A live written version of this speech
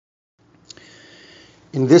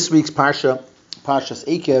In this week's Parsha, Parshas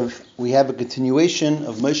Aikev, we have a continuation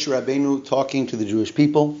of Moshe Rabbeinu talking to the Jewish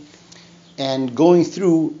people and going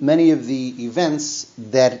through many of the events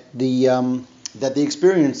that they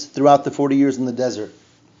experienced throughout the 40 years in the desert.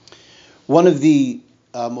 One of the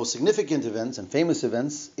most significant events and famous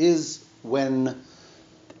events is when,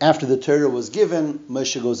 after the Torah was given,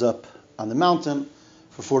 Moshe goes up on the mountain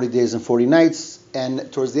for 40 days and 40 nights,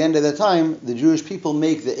 and towards the end of that time, the Jewish people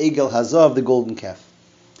make the Egel Hazav, the golden calf.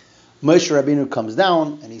 Moshe Rabbeinu comes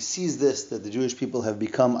down and he sees this, that the Jewish people have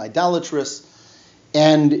become idolatrous,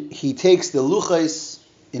 and he takes the luchos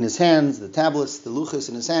in his hands, the tablets, the luchos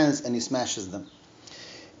in his hands, and he smashes them.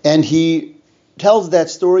 And he tells that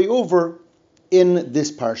story over in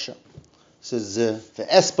this parsha. It says,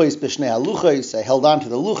 "Ve'espais b'shnei haluchos, I held on to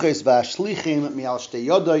the luchos, va'ashlichim mi'al shtei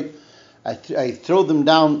yodai, I threw them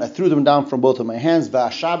down from both of my hands,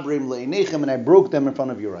 va'ashabrim le'inechem, and I broke them in front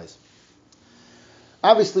of your eyes."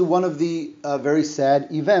 Obviously, one of the very sad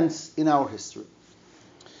events in our history.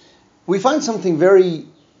 We find something very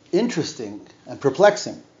interesting and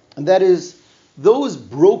perplexing, and that is those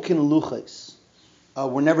broken luchos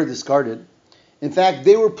were never discarded. In fact,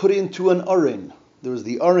 they were put into an aron. There was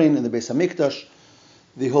the aron in the Beis Hamikdash,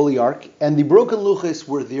 the Holy Ark, and the broken luchos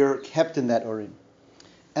were there, kept in that aron.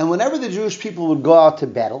 And whenever the Jewish people would go out to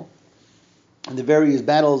battle, in the various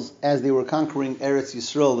battles as they were conquering Eretz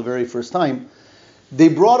Yisrael the very first time, they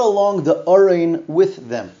brought along the aron with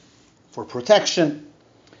them for protection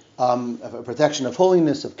of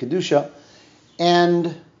holiness, of kedusha,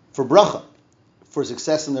 and for bracha, for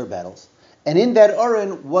success in their battles. And in that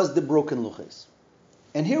aron was the broken luchos.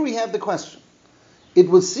 And here we have the question. It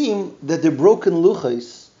would seem that the broken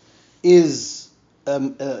luchos is a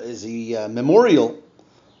memorial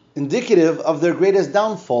indicative of their greatest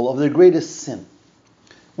downfall, of their greatest sin.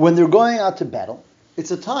 When they're going out to battle, it's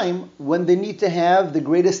a time when they need to have the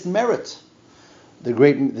greatest merit. The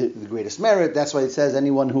greatest merit, that's why it says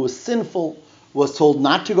anyone who was sinful was told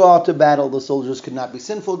not to go out to battle. The soldiers could not be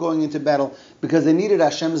sinful going into battle because they needed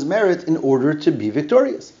Hashem's merit in order to be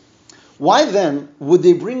victorious. Why then would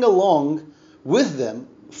they bring along with them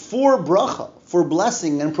for bracha, for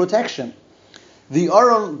blessing and protection, the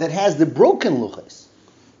aron that has the broken luchos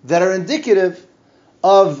that are indicative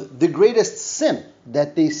of the greatest sin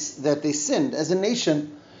that they sinned as a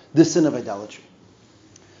nation, the sin of idolatry?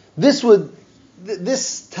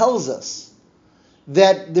 This tells us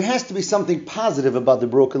that there has to be something positive about the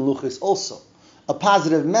broken luchos also. A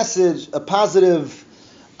positive message, a positive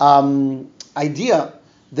idea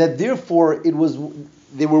that therefore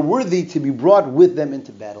they were worthy to be brought with them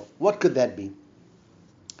into battle. What could that be?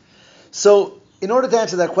 So, in order to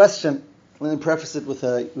answer that question, let me preface it with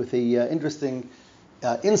a interesting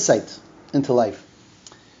insight into life.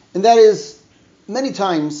 And that is, many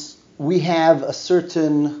times we have a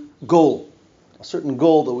certain goal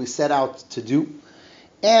that we set out to do,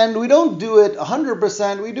 and we don't do it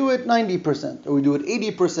 100%, we do it 90%, or we do it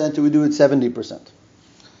 80%, or we do it 70%.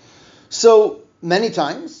 So many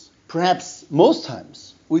times, perhaps most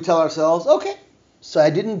times, we tell ourselves, okay, so I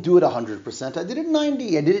didn't do it 100%, I did it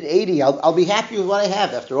 90%, I did it 80%, I'll be happy with what I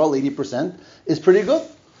have. After all, 80% is pretty good.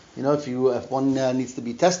 You know, if one needs to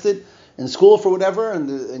be tested in school for whatever,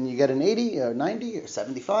 and you get an 80 or 90 or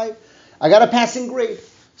 75, I got a passing grade.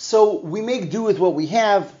 So we make do with what we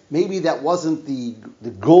have. Maybe that wasn't the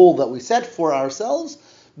goal that we set for ourselves,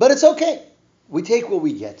 but it's okay. We take what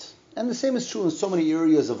we get. And the same is true in so many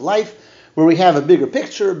areas of life where we have a bigger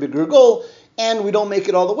picture, a bigger goal, and we don't make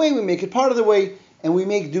it all the way, we make it part of the way, and we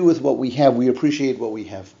make do with what we have. We appreciate what we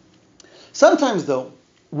have. Sometimes, though,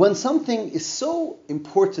 when something is so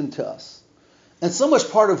important to us and so much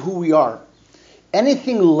part of who we are,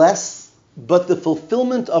 anything less but the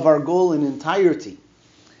fulfillment of our goal in entirety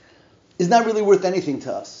is not really worth anything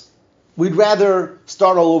to us. We'd rather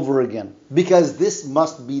start all over again because this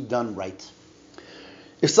must be done right.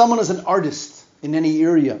 If someone is an artist in any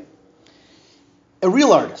area, a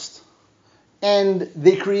real artist, and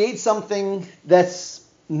they create something that's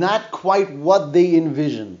not quite what they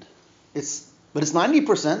envisioned, but it's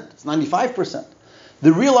 90%, it's 95%.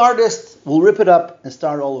 The real artist will rip it up and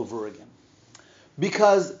start all over again.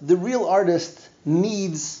 Because the real artist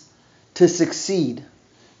needs to succeed,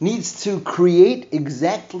 needs to create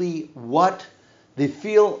exactly what they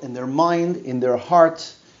feel in their mind, in their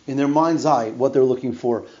heart, in their mind's eye, what they're looking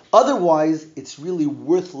for. Otherwise, it's really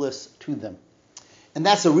worthless to them. And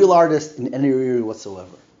that's a real artist in any area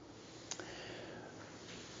whatsoever.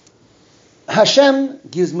 Hashem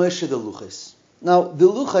gives Moshe the luchos. Now, the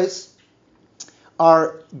luchos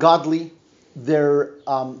are godly. They're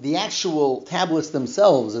the actual tablets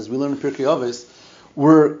themselves, as we learn in Pirkei Avos,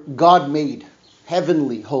 were God-made,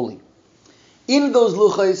 heavenly, holy. In those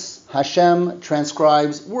luchos, Hashem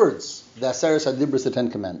transcribes words, the Aseres HaDibros, the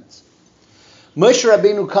Ten Commandments. Moshe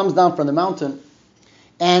Rabbeinu comes down from the mountain,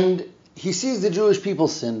 and he sees the Jewish people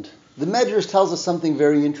sinned. The Medrash tells us something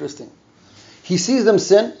very interesting. He sees them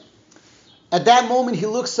sin. At that moment, he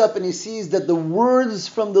looks up and he sees that the words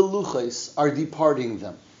from the luchos are departing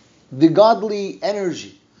them. The godly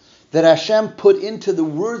energy that Hashem put into the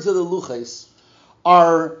words of the luchos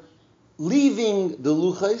are leaving the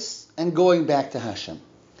luchos and going back to Hashem.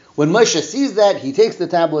 When Moshe sees that, he takes the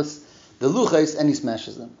tablets, the luchos, and he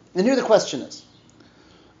smashes them. And here the question is,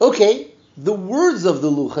 okay, the words of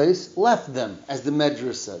the luchos left them, as the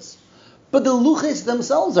Medrash says, but the luchos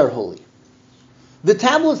themselves are holy. The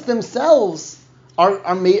tablets themselves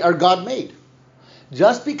are God-made.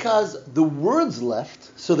 Just because the words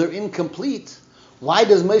left, so they're incomplete, why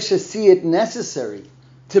does Moshe see it necessary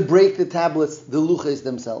to break the tablets, the luchos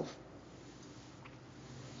themselves?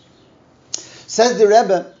 Says the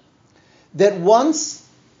Rebbe that once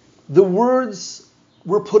the words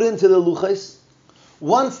were put into the luchos,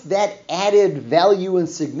 once that added value and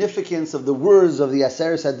significance of the words of the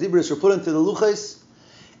Aseres HaDibros were put into the luchos,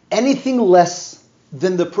 anything less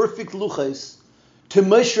than the perfect luchos to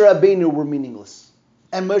Moshe Rabbeinu were meaningless.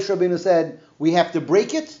 And Moshe Rabbeinu said, we have to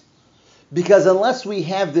break it, because unless we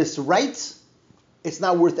have this right, it's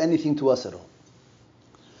not worth anything to us at all.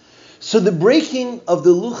 So the breaking of the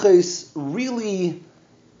luchos really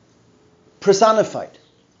personified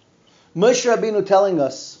Moshe Rabbeinu telling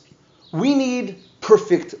us, we need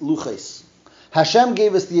perfect luchos. Hashem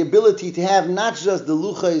gave us the ability to have not just the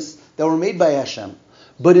luchos that were made by Hashem,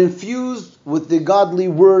 but infused with the godly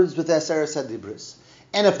words, with Aseres HaDibros.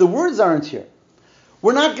 And if the words aren't here,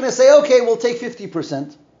 we're not going to say, okay, we'll take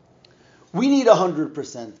 50%. We need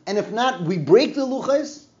 100%. And if not, we break the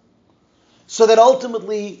luchos so that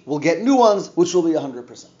ultimately we'll get new ones, which will be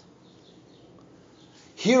 100%.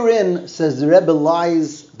 Herein, says the Rebbe,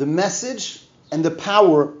 lies the message and the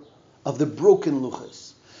power of the broken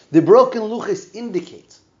luchos. The broken luchos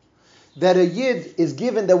indicate that a yid is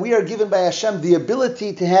given, that we are given by Hashem the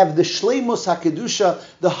ability to have the shleimus hakedusha,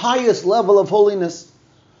 the highest level of holiness,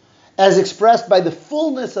 as expressed by the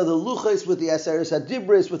fullness of the luchos with the Aseres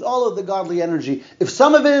HaDibros, with all of the godly energy. If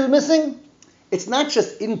some of it is missing, it's not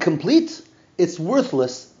just incomplete, it's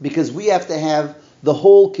worthless, because we have to have the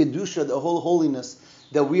whole kedusha, the whole holiness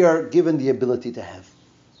that we are given the ability to have.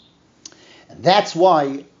 And that's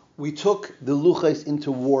why we took the luchos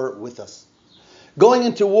into war with us. Going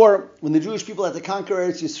into war, when the Jewish people had to conquer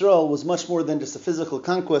Eretz Yisrael, was much more than just a physical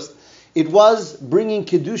conquest. It was bringing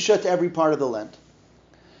kedusha to every part of the land.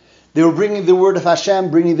 They were bringing the word of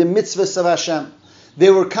Hashem, bringing the mitzvahs of Hashem. They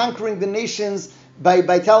were conquering the nations by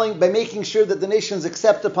making sure that the nations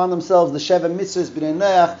accept upon themselves the Sheva mitzvahs, B'nai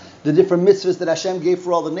Noach, the different mitzvahs that Hashem gave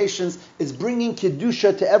for all the nations. It's bringing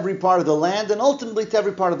kedusha to every part of the land and ultimately to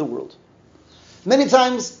every part of the world. Many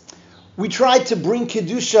times we try to bring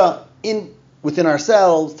kedusha in within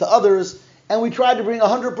ourselves to others, and we try to bring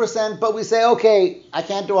 100%, but we say, okay, I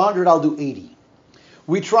can't do 100, I'll do 80.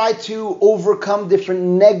 We try to overcome different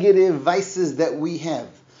negative vices that we have.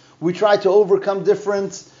 We try to overcome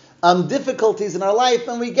different difficulties in our life,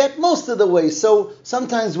 and we get most of the way. So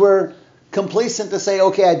sometimes we're complacent to say,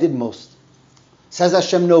 okay, I did most. Says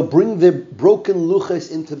Hashem, no, bring the broken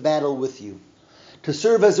luchos into battle with you, to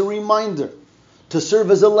serve as a reminder, to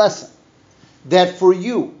serve as a lesson, that for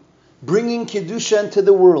you, bringing kedusha into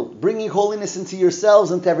the world, bringing holiness into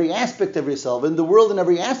yourselves, into every aspect of yourself, in the world and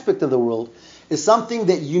every aspect of the world, is something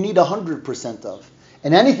that you need 100% of.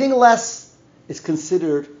 And anything less is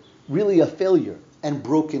considered really a failure and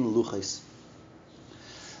broken luchos.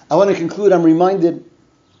 I want to conclude. I'm reminded,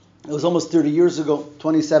 it was almost 30 years ago,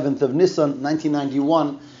 27th of Nisan,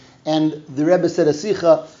 1991, and the Rebbe said a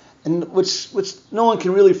sicha, and which no one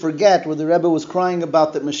can really forget, where the Rebbe was crying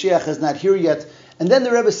about that Mashiach is not here yet. And then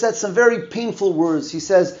the Rebbe said some very painful words. He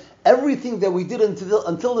says, everything that we did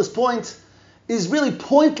until this point is really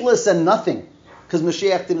pointless and nothing, because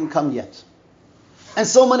Mashiach didn't come yet. And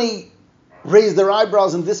so many raised their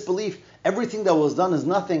eyebrows in disbelief. Everything that was done is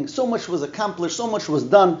nothing. So much was accomplished, so much was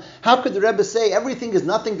done. How could the Rebbe say everything is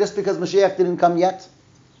nothing just because Mashiach didn't come yet?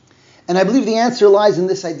 And I believe the answer lies in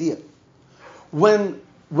this idea. When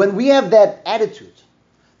we have that attitude,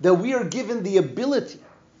 that we are given the ability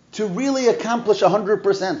to really accomplish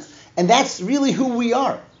 100%. And that's really who we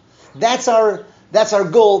are. That's our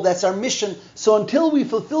goal, that's our mission. So until we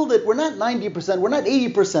fulfilled it, we're not 90%, we're not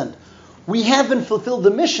 80%. We haven't fulfilled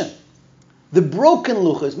the mission. The broken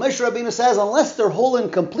luchos, Moshe Rabbeinu says, unless they're whole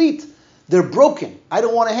and complete, they're broken. I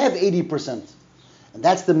don't want to have 80%. And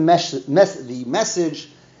that's the message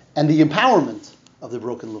and the empowerment of the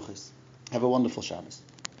broken luchos. Have a wonderful Shabbos.